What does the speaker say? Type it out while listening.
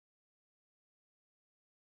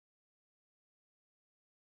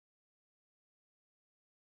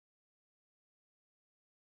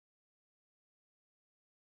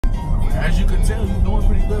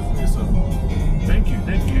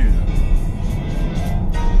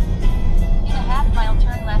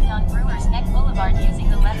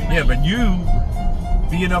But you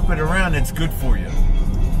being up and around, it's good for you.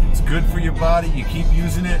 It's good for your body. You keep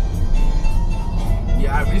using it.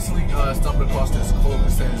 Yeah, I recently stumbled across this quote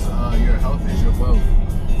that says, "Your health is your wealth."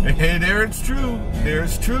 Hey, there it's true.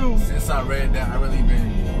 There's true. Since I read that, I really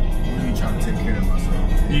been trying to take care of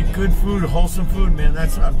myself. Eat good food, wholesome food, man.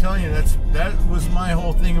 I'm telling you, that was my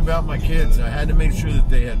whole thing about my kids. I had to make sure that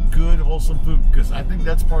they had good, wholesome food, because I think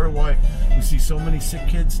that's part of why we see so many sick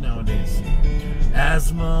kids nowadays.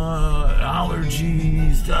 Asthma,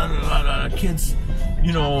 allergies, kids,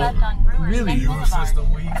 you know, really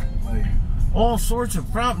all sorts of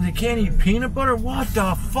problems. They can't eat peanut butter. What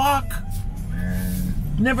the fuck? Man,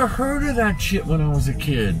 never heard of that shit when I was a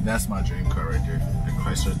kid. That's my dream car right there. The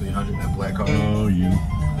Chrysler 300, that black car. Oh, you.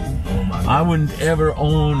 Oh my God. I wouldn't ever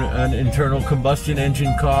own an internal combustion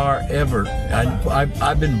engine car, ever.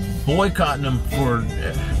 I've been boycotting them for...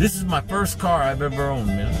 This is my first car I've ever owned,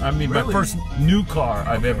 man. I mean, Really? my first new car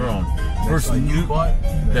I've ever owned. First like new you bought?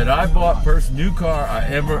 that I bought, first new car I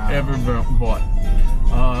ever bought.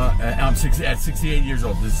 I'm at 68 years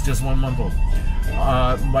old. This is just 1 month old.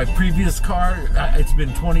 My previous car, it's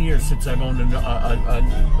been 20 years since I've owned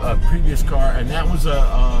a previous car, and that was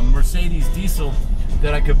a Mercedes diesel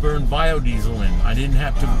that I could burn biodiesel in. I didn't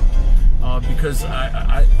have to, because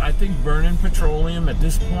I think burning petroleum at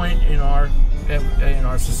this point in our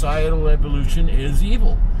societal evolution is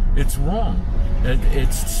evil. It's wrong.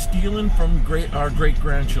 It's stealing from our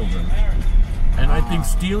great-grandchildren. And I think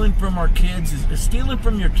stealing from your kids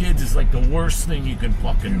is like the worst thing you can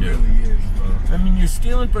fucking do. It really is, bro. I mean, you're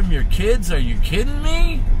stealing from your kids? Are you kidding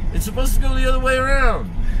me? It's supposed to go the other way around.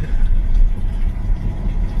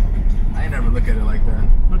 I ain't never look at it like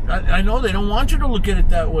that. But I know they don't want you to look at it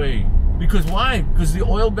that way. Because why? Because the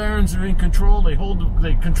oil barons are in control. They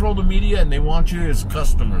control the media, and they want you as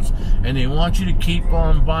customers, and they want you to keep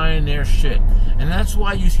on buying their shit. And that's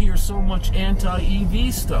why you hear so much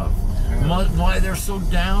anti-EV stuff. Why they're so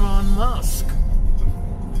down on Musk.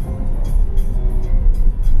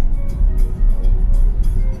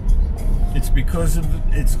 It's because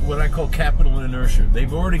it's what I call capital inertia.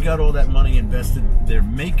 They've already got all that money invested. They're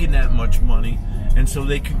making that much money, and so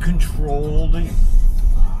they can control the...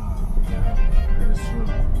 Yeah, that is true.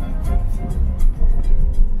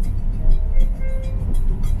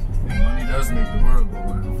 And money does make the world go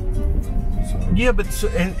round. So. Yeah, but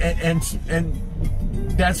and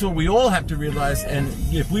that's what we all have to realize. And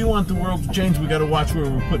if we want the world to change, we got to watch where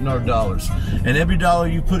we're putting our dollars. And every dollar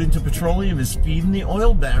you put into petroleum is feeding the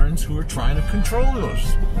oil barons who are trying to control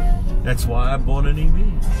us. That's why I bought an EV.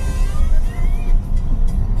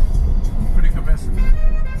 I'm pretty convincing, man.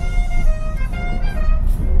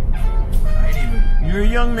 You're a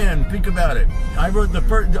young man. Think about it.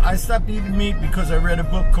 I stopped eating meat because I read a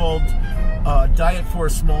book called Diet for a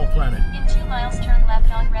Small Planet. In 2 miles, turn left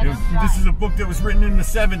on Red Oak Drive. This is a book that was written in the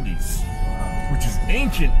 70s, which is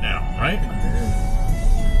ancient now, right?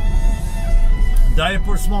 Diet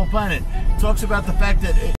for a Small Planet talks about the fact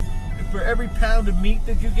that for every pound of meat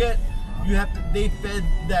that you get, they fed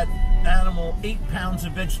that animal 8 pounds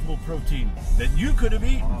of vegetable protein that you could have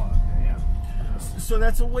eaten. Oh, damn. So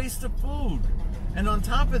that's a waste of food. And on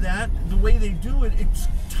top of that, the way they do it, it's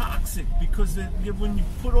toxic because when you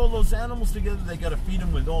put all those animals together, they got to feed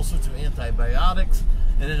them with all sorts of antibiotics,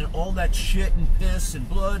 and then all that shit and piss and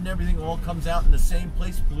blood and everything all comes out in the same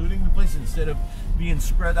place, polluting the place. Instead of being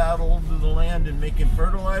spread out all over the land and making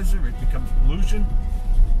fertilizer, it becomes pollution.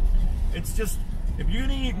 It's just, if you're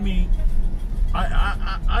gonna eat meat,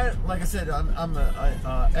 I like I said, I'm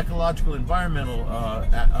a ecological, environmental,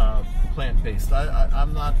 plant-based.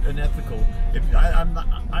 I'm not an ethical.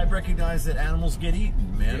 I recognize that animals get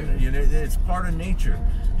eaten, man. You know, it's part of nature.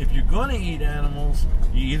 If you're gonna eat animals,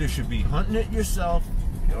 you either should be hunting it yourself,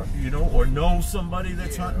 or know somebody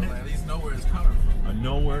that's hunting it. At least know where it's coming from. I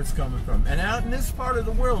know where it's coming from. And out in this part of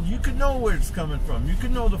the world, you can know where it's coming from. You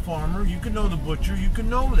can know the farmer. You can know the butcher. You can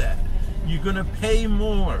know that. You're gonna pay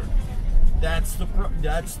more. That's the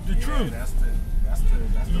truth. That's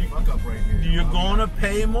the fuck up right here. You're gonna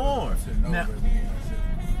pay more.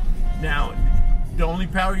 Now, the only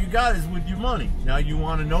power you got is with your money. Now, you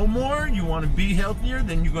want to know more, you want to be healthier,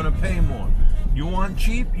 then you're gonna pay more. You want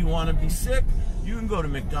cheap, you want to be sick, you can go to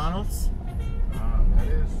McDonald's. That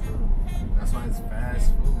is true. That's why it's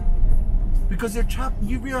fast food. Because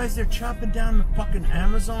you realize they're chopping down the fucking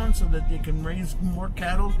Amazon so that they can raise more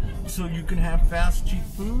cattle so you can have fast, cheap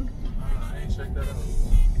food? I ain't checked that out.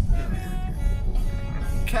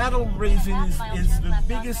 Cattle raising is the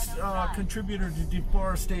biggest contributor to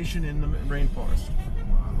deforestation in the rainforest.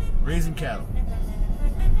 Raising cattle.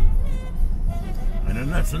 And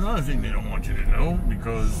And that's another thing they don't want you to know,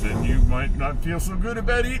 because then you might not feel so good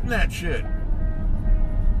about eating that shit.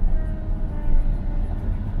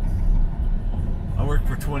 I worked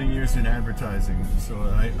for 20 years in advertising, so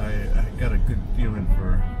I got a good feeling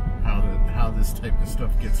for how this type of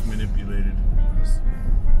stuff gets manipulated.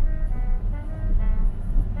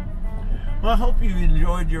 Well, I hope you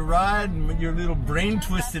enjoyed your ride and your little brain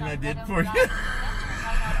twisting I did for you.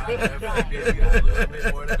 We got a little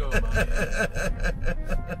bit more to go, man.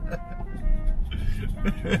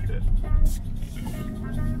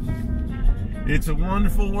 It's a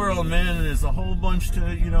wonderful world, man, and there's a whole bunch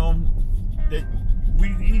to, you know, that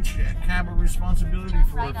we each have a responsibility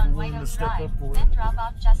for if we're willing to step up for it. Then drop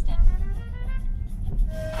off Justin.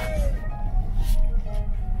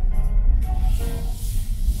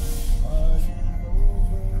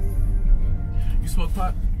 You smoke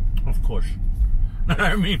pot? Of course.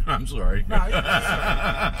 I mean, I'm sorry. Nah, you're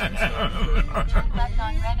not. Turn left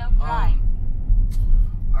on Red Oak Drive.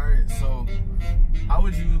 Alright, so how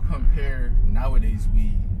would you compare nowadays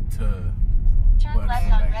weed to Turn what left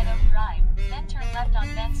from on back Red then? Oak Drive. Then turn left on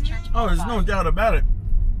Ben's Church Oh, there's no Boulevard. doubt about it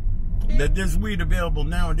that there's weed available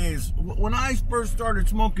nowadays. When I first started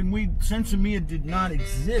smoking weed, Sensimilla did not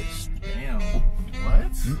exist. Damn.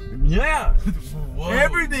 What? Yeah. Whoa.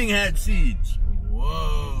 Everything had seeds.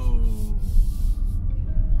 Whoa.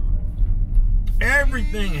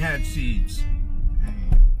 Everything had seeds.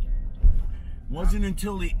 Wasn't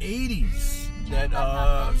until the 80s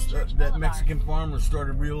that Mexican farmers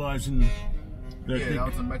started realizing that Yeah, they that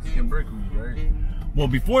was a Mexican brick weed, right? well,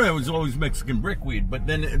 before that was always Mexican brickweed, but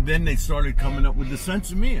then they started coming up with the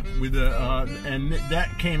Sensimilla, with the and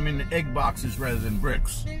that came in egg boxes rather than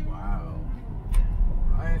bricks. Wow.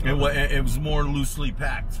 It was more loosely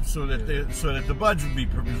packed, so that the buds would be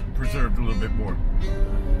preserved a little bit more.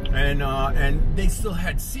 And they still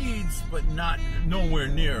had seeds, but nowhere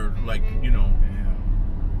near like, you know.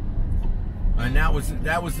 And that was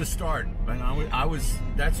the start. And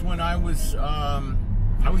that's when I was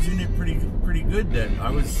in it pretty good then. I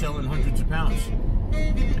was selling hundreds of pounds.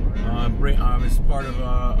 I was part of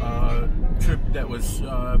a trip that was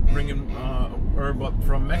bringing herb up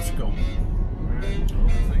from Mexico.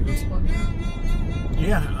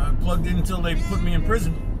 Yeah, I plugged in until they put me in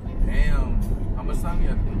prison. Damn. How much time you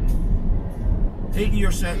have?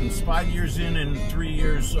 8-year sentence, 5 years in and 3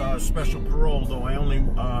 years special parole, though I only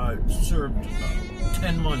served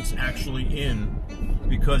 10 months actually in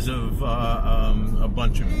because of a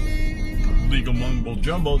bunch of legal mumbo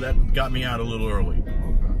jumbo that got me out a little early.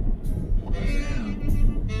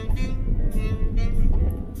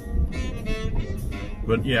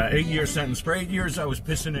 But yeah, 8-year sentence. For 8 years I was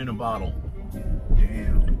pissing in a bottle.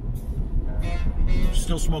 Damn.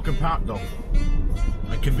 Still smoking pot though.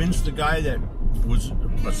 I convinced the guy that was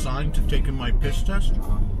assigned to taking my piss test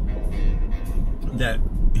that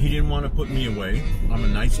he didn't want to put me away. I'm a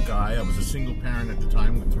nice guy. I was a single parent at the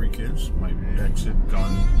time with 3 kids. My ex had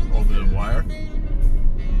gone over the wire.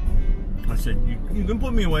 I said, you can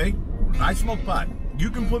put me away. I smoke pot. You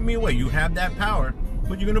can put me away. You have that power.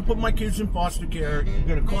 But you're going to put my kids in foster care. You're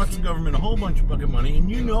going to cost the government a whole bunch of fucking money. And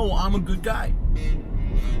you know I'm a good guy.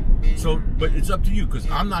 So, but it's up to you, because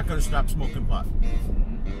I'm not going to stop smoking pot.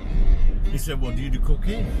 He said, well, do you do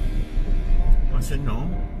cocaine? I said, no,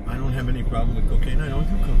 I don't have any problem with cocaine. I don't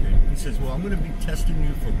do cocaine. He says, well, I'm going to be testing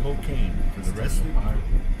you for cocaine for the rest of your life.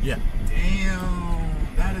 Yeah.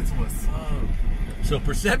 Damn, that is what's up. So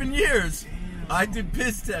for 7 years, I did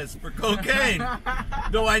piss tests for cocaine.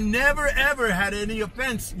 Though I never, ever had any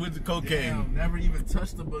offense with cocaine. Damn, never even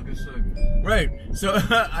touched a book of sugar. Right. So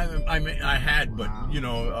I had, but, Wow. you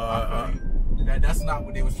know. That's not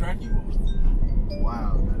what they was tracking you on.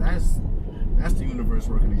 Wow, that's the universe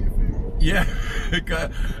working in your favor. Yeah.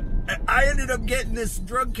 I ended up getting this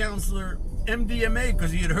drug counselor MDMA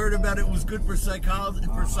because he had heard about it was good for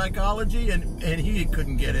psychology, and he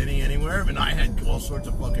couldn't get anywhere, and I had all sorts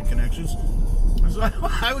of fucking connections. So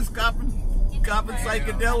I was copping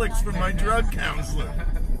psychedelics from my drug counselor.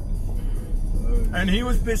 And he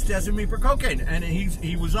was piss testing me for cocaine, and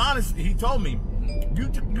he was honest. He told me,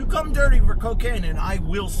 you come dirty for cocaine and I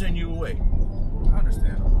will send you away. I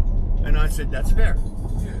understand. And I said, that's fair.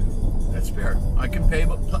 Yeah. That's fair. I can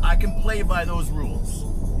play by those rules.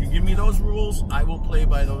 You give me those rules, I will play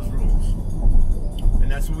by those rules. And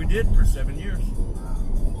that's what we did for 7 years.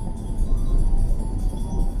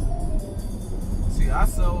 See, I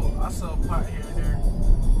sell pot here and there,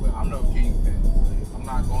 but I'm no kingpin. I'm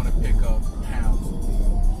not going to pick up pounds.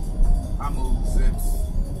 I move zips,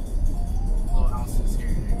 little ounces here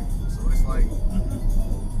and there. So it's like,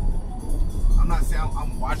 I'm not saying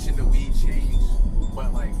I'm watching the weed change,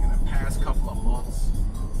 but like in the past couple of months,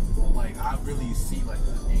 not really see like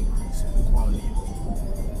an increase in the quality of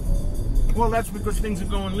weed. Well, that's because things are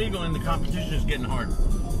going legal and the competition is getting hard.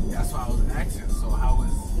 That's why I was asking. So how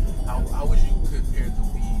would you compare the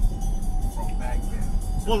weed from back then?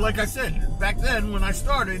 Well, like I said, back then when I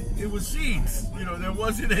started, it was seeds. You know, there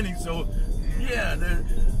wasn't any. So, yeah,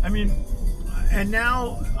 I mean, and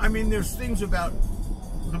now, I mean, there's things about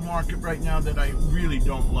the market right now that I really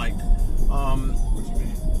don't like. What you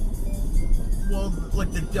mean? Well,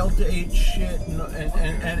 like the Delta 8 shit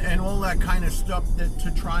and all that kind of stuff that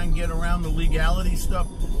to try and get around the legality stuff.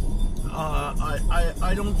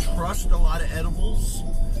 I don't trust a lot of edibles.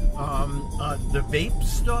 The vape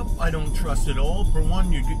stuff, I don't trust at all. For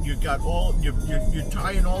one, you're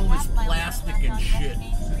tying all this plastic and shit,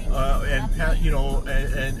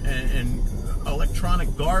 and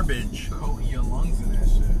electronic garbage. Coating your lungs in that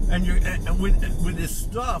shit. And with this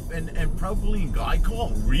stuff and propylene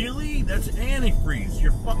glycol, really? That's antifreeze.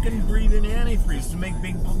 You're fucking breathing antifreeze to make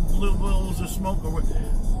big little balls of smoke or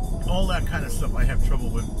all that kind of stuff. I have trouble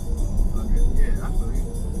with. Okay. Yeah, I feel you.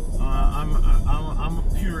 I'm a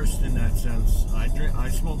purist in that sense. I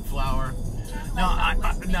smoke flower.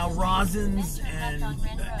 Now rosins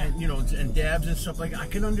and dabs and stuff like that, I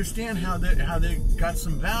can understand how they got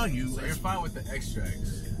some value. So you're fine with the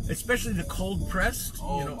extracts, especially the cold pressed.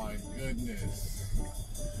 Oh my goodness!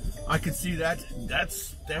 I can see that.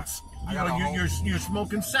 That's you're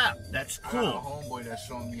smoking sap. That's cool. I got a homeboy that's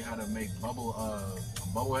showing me how to make bubble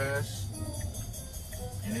hash,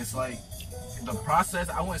 and it's like. The process,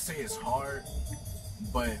 I wouldn't say it's hard,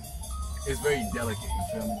 but it's very delicate, you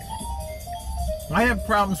feel me? I have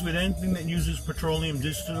problems with anything that uses petroleum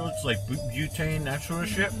distillates like butane, that sort of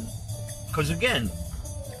shit. Because again,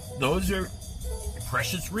 those are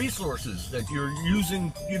precious resources that you're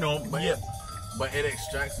using, But it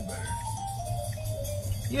extracts it better.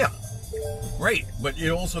 Yeah, great. But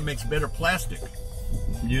it also makes better plastic.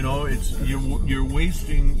 It's you're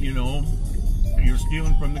wasting, you're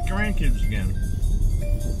stealing from the grandkids again.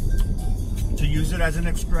 To use it as an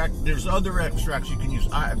extract, there's other extracts you can use.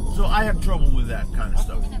 So I have trouble with that kind of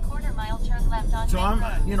stuff. In a quarter mile, turn left on So Main I'm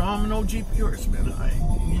Road. I'm an OG purist, man.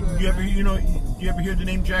 You ever hear the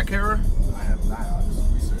name Jack Herer? I have not. I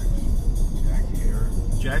just researched Jack Herer.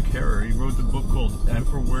 Jack Herer. He wrote the book called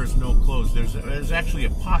Emperor Wears No Clothes. There's actually a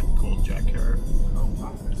pot called Jack Herer. Oh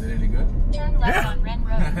wow, is it any good? Turn left Yeah. on Ren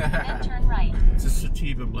Road, then turn right. It's a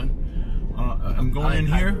sativa blend. I'm going in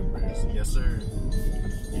here. Yes, sir.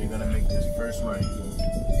 You're gonna make this first right.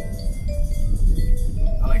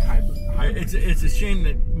 I like hybrid. It's a shame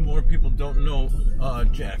that more people don't know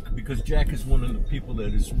Jack, because Jack is one of the people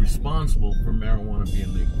that is responsible for marijuana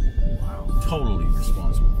being legal. Wow. Totally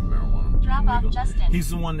responsible for marijuana being Drop off legal. Justin. He's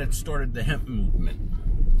the one that started the hemp movement.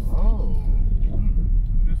 Oh.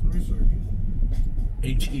 Do some research.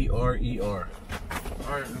 Herer.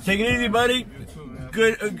 All right. Take it easy, buddy. You too, man.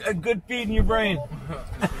 Good, a good feed in your brain.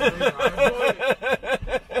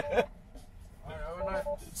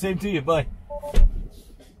 Same to you. Bye.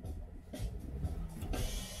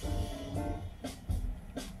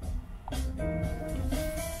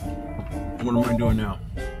 What am I doing now?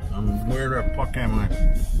 Where the fuck am I?